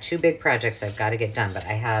 but I have two big projects I've got to get done. But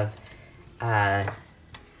I have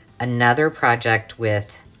another project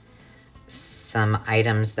with some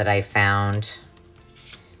items that I found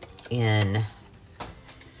in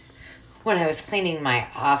when I was cleaning my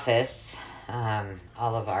office.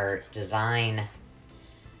 All of our design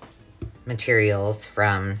materials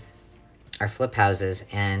from our flip houses,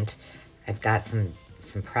 and I've got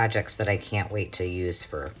some projects that I can't wait to use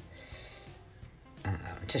for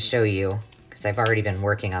to show you because I've already been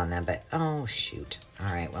working on them. But oh shoot!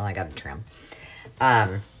 All right, well I got to trim.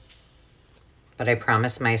 but I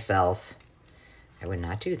promised myself I would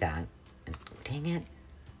not do that. And, dang it.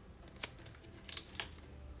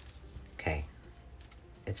 Okay.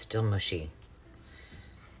 It's still mushy.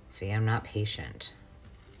 See, I'm not patient.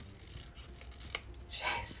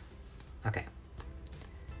 Jeez. Okay.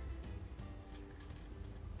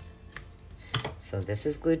 So this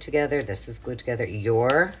is glued together. This is glued together.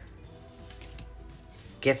 Your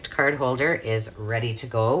gift card holder is ready to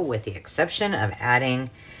go, with the exception of adding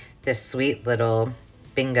this sweet little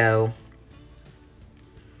bingo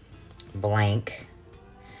blank.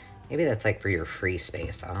 Maybe that's like for your free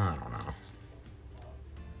space. I don't know.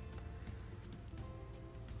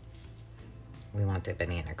 We want the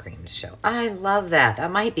banana cream to show. I love that.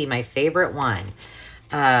 That might be my favorite one.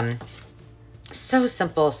 So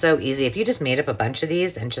simple, so easy. If you just made up a bunch of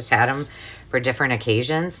these and just had them for different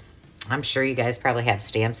occasions, I'm sure you guys probably have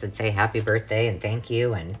stamps that say happy birthday and thank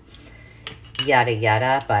you and yada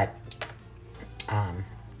yada. But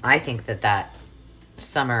I think that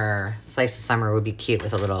summer, slice of summer would be cute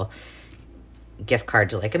with a little gift card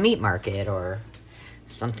to like a meat market or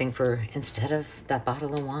something for instead of that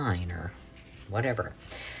bottle of wine or whatever.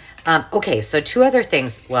 Okay, so two other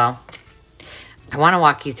things. Well, I want to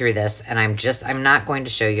walk you through this, and I'm not going to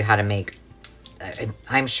show you how to make,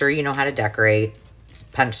 I'm sure you know how to decorate,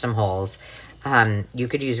 punch some holes. You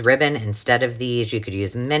could use ribbon instead of these. You could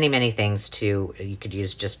use many, many things to, you could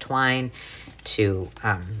use just twine to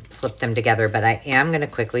flip them together, but I am going to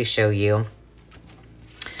quickly show you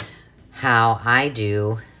how I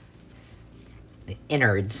do the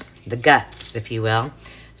innards, the guts, if you will.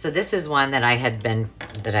 So this is one that I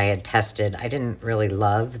had tested. I didn't really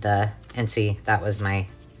love and see, that was my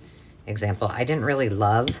example. I didn't really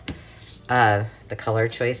love the color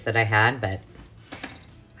choice that I had, but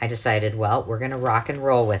I decided, well, we're gonna rock and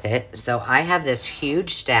roll with it. So I have this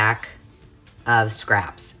huge stack of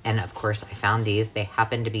scraps. And of course I found these. They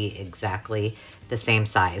happen to be exactly the same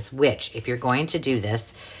size, which if you're going to do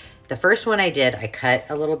this, the first one I did, I cut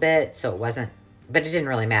a little bit, so it wasn't, but it didn't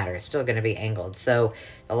really matter. It's still gonna be angled. So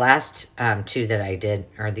the last two that I did,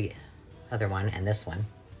 or the other one and this one,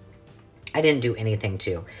 I didn't do anything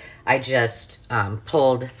to. I just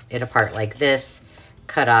pulled it apart like this,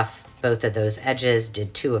 cut off both of those edges,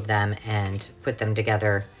 did two of them, and put them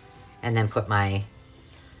together, and then put my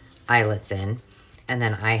eyelets in. And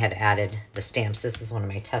then I had added the stamps. This is one of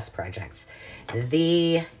my test projects.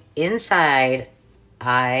 The inside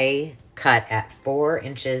I cut at 4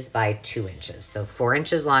 inches by 2 inches. So 4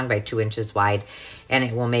 inches long by 2 inches wide, and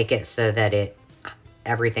it will make it so that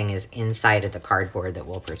everything is inside of the cardboard that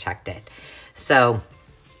will protect it. So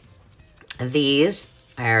these,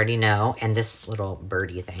 I already know, and this little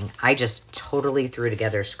birdie thing, I just totally threw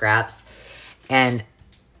together scraps. And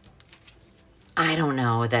I don't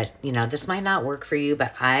know that, you know, this might not work for you,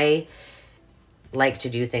 but I like to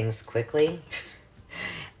do things quickly.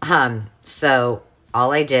 So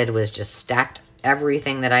all I did was just stacked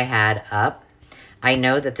everything that I had up. I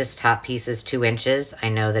know that this top piece is 2 inches. I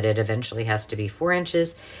know that it eventually has to be 4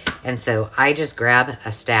 inches. And so I just grab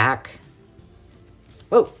a stack.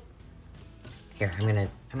 Whoa. Here, I'm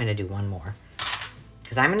gonna do one more.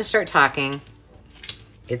 Because I'm gonna start talking.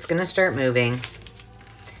 It's gonna start moving.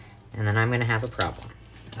 And then I'm gonna have a problem.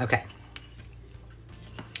 Okay.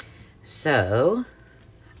 So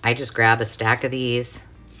I just grab a stack of these.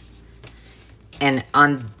 And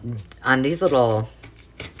on these little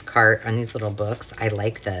on these little books, I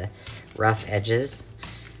like the rough edges.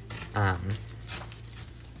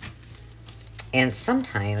 And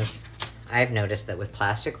sometimes I've noticed that with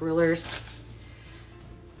plastic rulers,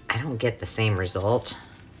 I don't get the same result,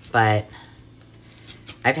 but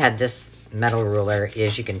I've had this metal ruler,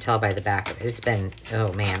 as you can tell by the back of it. It's been,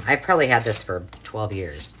 oh man, I've probably had this for 12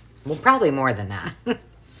 years. Well, probably more than that.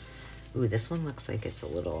 Ooh, this one looks like it's a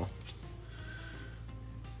little,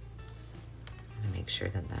 make sure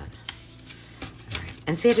that all right.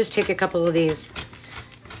 And see, I just take a couple of these.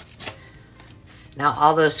 Now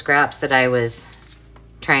all those scraps that I was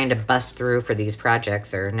trying to bust through for these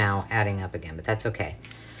projects are now adding up again, but that's okay.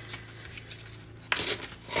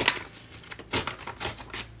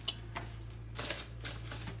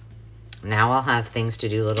 Now I'll have things to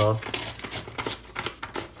do, little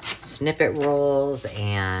snippet rolls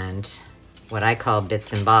and what I call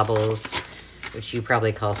bits and bobbles, which you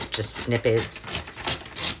probably call just snippets.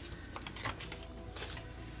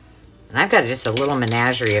 And I've got just a little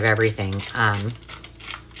menagerie of everything.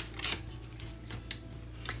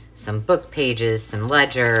 Some book pages, some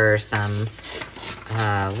ledger, some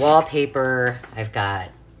wallpaper. I've got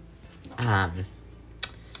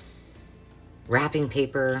wrapping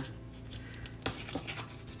paper.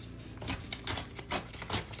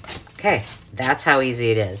 Okay, that's how easy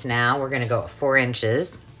it is. Now we're gonna go at 4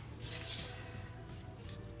 inches.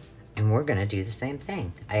 And we're gonna do the same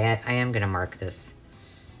thing. I am gonna mark this.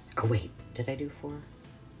 Oh wait, did I do 4?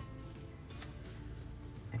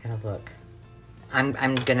 I gotta look. I'm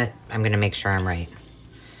gonna make sure I'm right.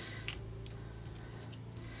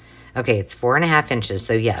 Okay, it's 4.5 inches,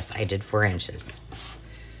 so yes, I did 4 inches.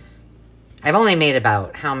 I've only made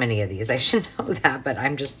about how many of these? I should know that, but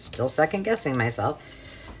I'm just still second guessing myself.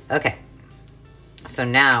 Okay, so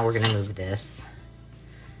now we're gonna move this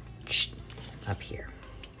up here.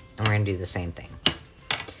 And we're gonna do the same thing.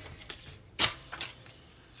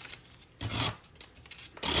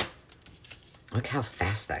 Look how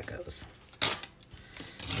fast that goes.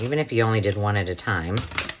 Even if you only did one at a time.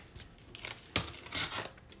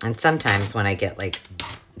 And sometimes when I get like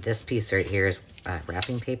this piece right here is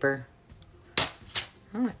wrapping paper.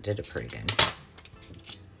 Oh, it did it pretty good.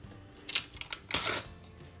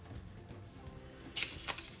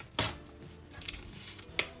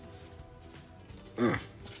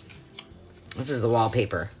 This is the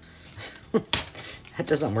wallpaper. That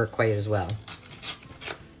doesn't work quite as well.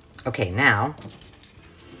 Okay, now,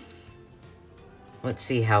 let's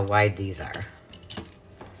see how wide these are.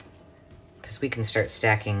 Because we can start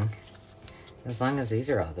stacking, as long as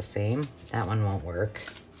these are all the same. That one won't work.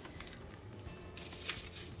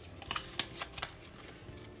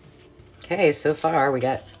 Okay, so far we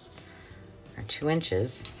got our 2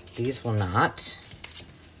 inches. These will not.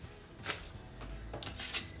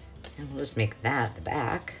 And we'll just make that the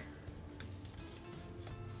back.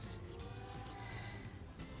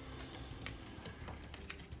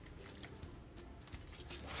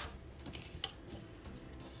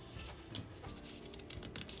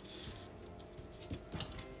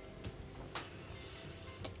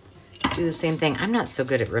 Do the same thing. I'm not so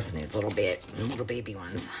good at ripping these little baby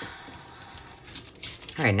ones.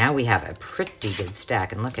 All right, now we have a pretty good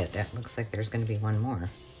stack. And look at that. Looks like there's going to be one more.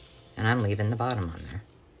 And I'm leaving the bottom on there.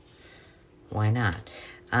 Why not?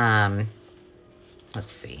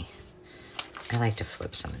 Let's see. I like to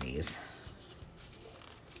flip some of these.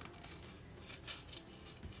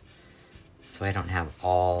 So I don't have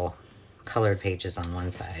all colored pages on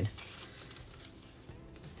one side.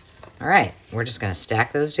 All right, we're just gonna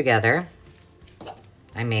stack those together.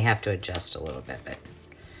 I may have to adjust a little bit, but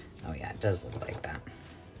oh yeah, it does look like that.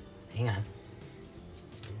 Hang on.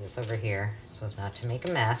 Put this over here so as not to make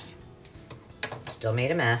a mess. Still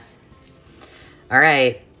made a mess. All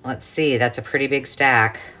right, let's see. That's a pretty big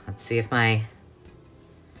stack. Let's see if my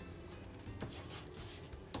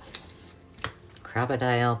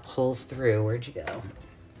crocodile pulls through. Where'd you go?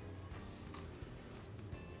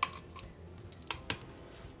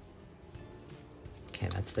 Okay,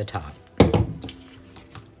 that's the top.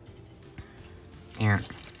 Here.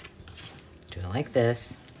 Do it like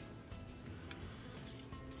this.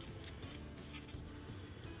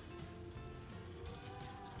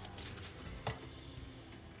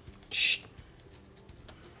 Shh.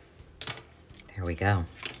 There we go.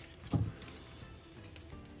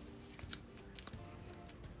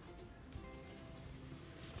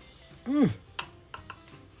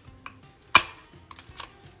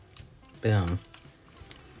 Boom.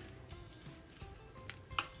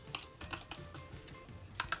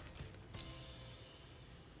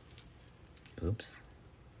 Oops.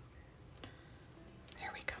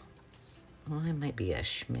 There we go. Well, it might be a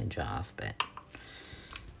smidge off, but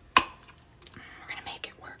we're gonna make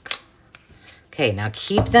it work. Okay, now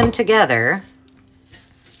keep them together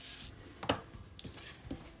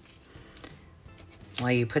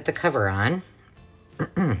while you put the cover on.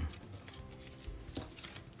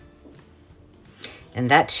 And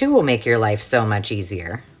that too will make your life so much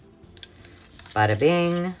easier. Bada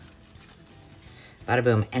bing. Bada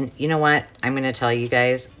boom. And you know what? I'm going to tell you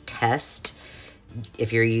guys, test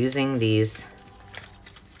if you're using these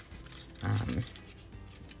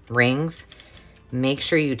rings, make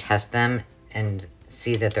sure you test them and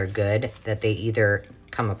see that they're good, that they either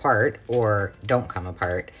come apart or don't come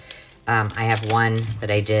apart. I have one that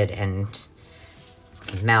I did and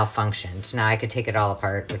malfunctioned. Now I could take it all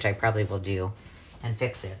apart, which I probably will do, and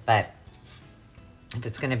fix it. But if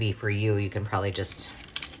it's going to be for you, you can probably just,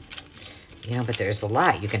 you know, but there's a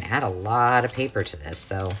lot. You can add a lot of paper to this.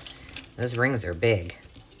 So those rings are big.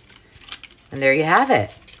 And there you have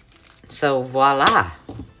it. So voila.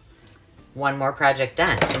 One more project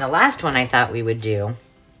done. And the last one I thought we would do.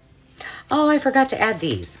 Oh, I forgot to add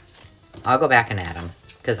these. I'll go back and add them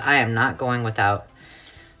because I am not going without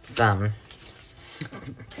some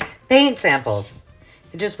paint samples.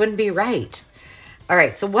 It just wouldn't be right. All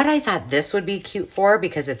right, so what I thought this would be cute for,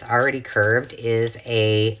 because it's already curved, is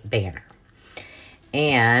a banner.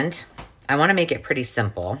 And I want to make it pretty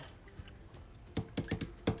simple.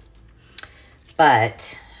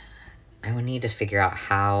 But I would need to figure out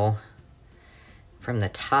how from the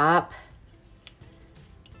top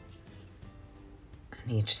on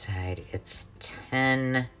each side, it's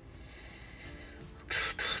 10.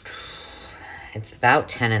 It's about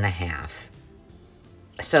 10 and a half.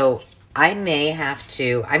 So I may have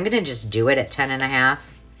to, I'm going to just do it at 10 and a half.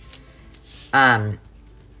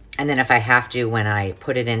 And then if I have to, when I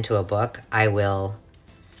put it into a book, I will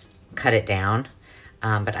cut it down.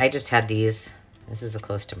 But I just had these. This is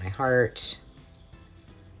close to my heart.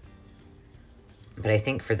 But I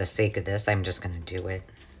think for the sake of this, I'm just going to do it.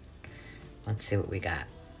 Let's see what we got.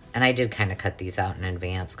 And I did kind of cut these out in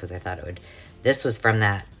advance because I thought it would. This was from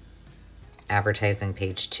that advertising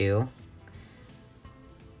page too.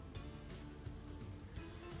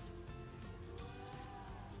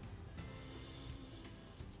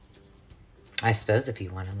 I suppose if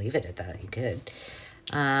you want to leave it at that, you could.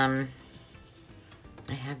 I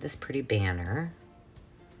have this pretty banner.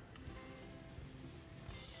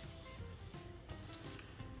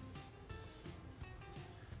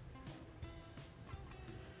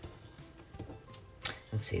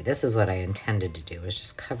 Let's see, this is what I intended to do, is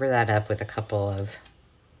just cover that up with a couple of...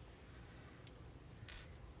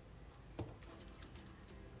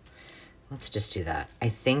 Let's just do that. I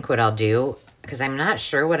think what I'll do, because I'm not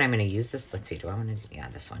sure what I'm going to use this... Let's see, do I want to... Yeah,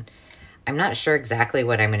 this one. I'm not sure exactly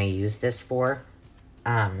what I'm going to use this for,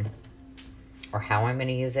 or how I'm going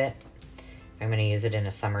to use it. I'm going to use it in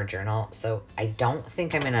a summer journal, so I don't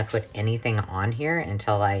think I'm going to put anything on here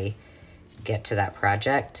until I get to that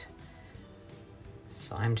project.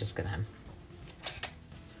 So I'm just going to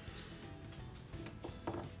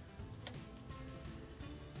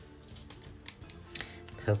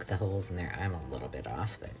poke the holes in there. I'm a little bit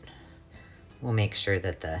off, but we'll make sure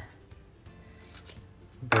that the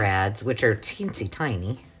brads, which are teensy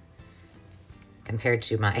tiny compared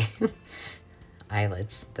to my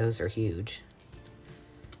eyelids, those are huge,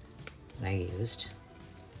 that I used.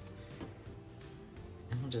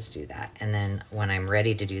 And we'll just do that. And then when I'm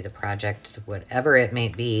ready to do the project, whatever it may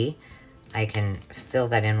be, I can fill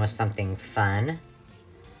that in with something fun.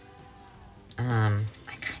 I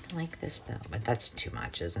kind of like this though, but that's too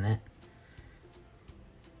much, isn't it?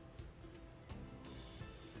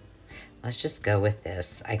 Let's just go with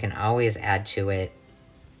this. I can always add to it.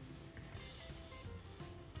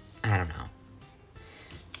 I don't know.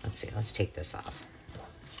 Let's see, let's take this off.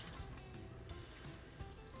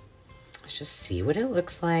 Let's just see what it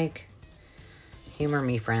looks like. Humor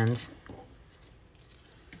me, friends.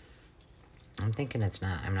 I'm thinking it's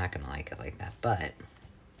not, I'm not gonna like it like that, but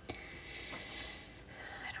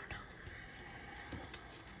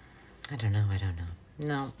I don't know.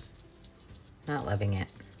 No, not loving it.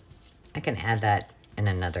 I can add that in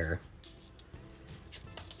another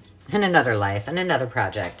life, in another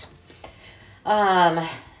project.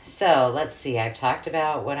 So let's see. I've talked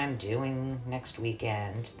about what I'm doing next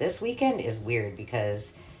weekend. This weekend is weird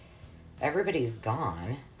because everybody's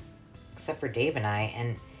gone except for Dave and I,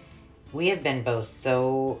 and we have been both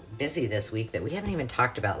so busy this week that we haven't even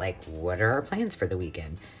talked about, like, what are our plans for the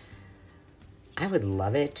weekend. I would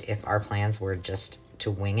love it if our plans were just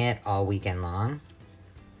to wing it all weekend long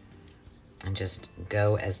and just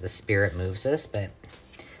go as the spirit moves us, but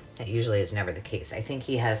that usually is never the case. I think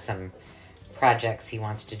he has some projects he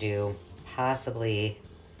wants to do, possibly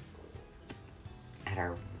at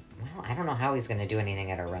our, well, I don't know how he's going to do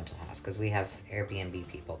anything at our rental house because we have Airbnb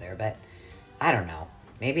people there, but I don't know.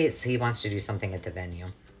 Maybe it's he wants to do something at the venue.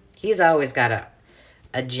 He's always got a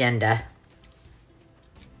agenda.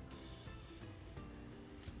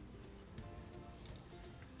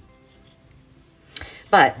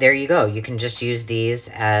 But there you go. You can just use these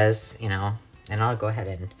as, you know, and I'll go ahead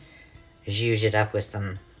and zhuzh it up with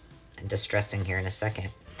some distressing here in a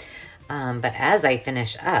second. But as I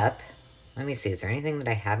finish up, let me see. Is there anything that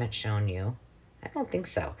I haven't shown you? I don't think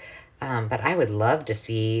so. But I would love to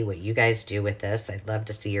see what you guys do with this. I'd love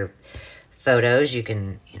to see your photos. You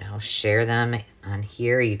can, you know, share them on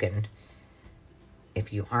here. You can,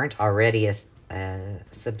 if you aren't already a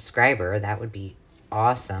subscriber, that would be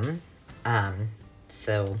awesome.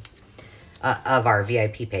 So, of our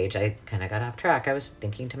VIP page, I kind of got off track. I was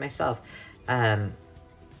thinking to myself,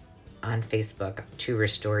 on Facebook, To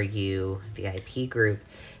Restore You VIP group,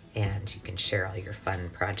 and you can share all your fun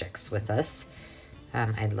projects with us.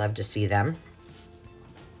 I'd love to see them.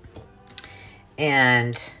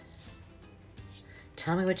 And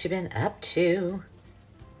tell me what you've been up to.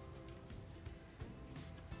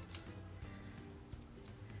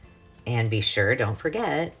 And be sure, don't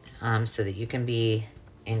forget, so that you can be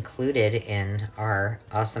included in our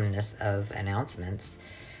awesomeness of announcements,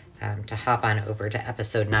 to hop on over to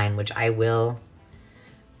episode 9, which I will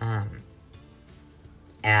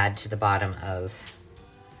add to the bottom of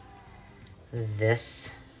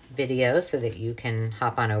this video so that you can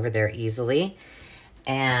hop on over there easily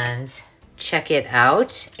and check it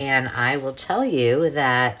out. And I will tell you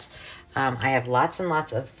that I have lots and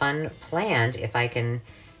lots of fun planned if I can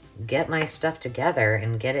get my stuff together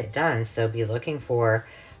and get it done. So be looking for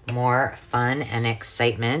more fun and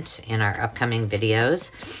excitement in our upcoming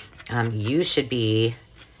videos. You should be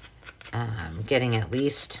getting at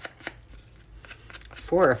least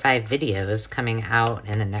 4 or 5 videos coming out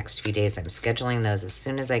in the next few days. I'm scheduling those as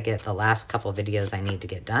soon as I get the last couple videos I need to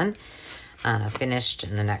get done, finished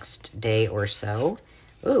in the next day or so.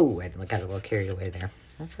 Ooh, I got a little carried away there.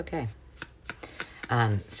 That's okay.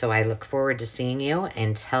 So I look forward to seeing you.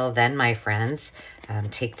 Until then, my friends,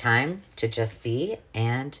 take time to just be,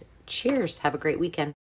 and cheers. Have a great weekend.